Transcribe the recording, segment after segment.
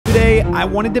I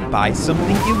wanted to buy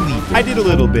something illegal. I did a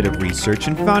little bit of research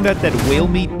and found out that whale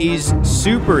meat is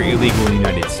super illegal in the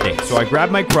United States. So I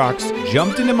grabbed my Crocs,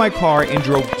 jumped into my car, and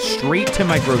drove straight to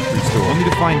my grocery store, only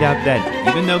to find out that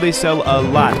even though they sell a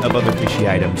lot of other fishy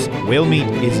items, whale meat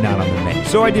is not on the menu.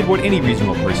 So I did what any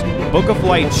reasonable person would: book a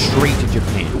flight straight to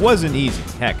Japan. It wasn't easy.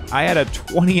 Heck, I had a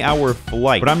 20-hour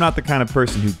flight, but I'm not the kind of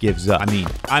person who gives up. I mean,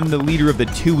 I'm the leader of the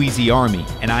Too Easy Army,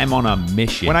 and I'm on a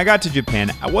mission. When I got to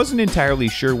Japan, I wasn't entirely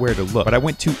sure where to look, but I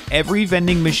went to every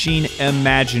vending machine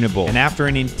imaginable, and after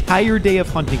an entire day of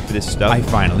hunting for this stuff, I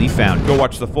finally found it. Go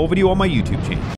watch the full video on my YouTube channel.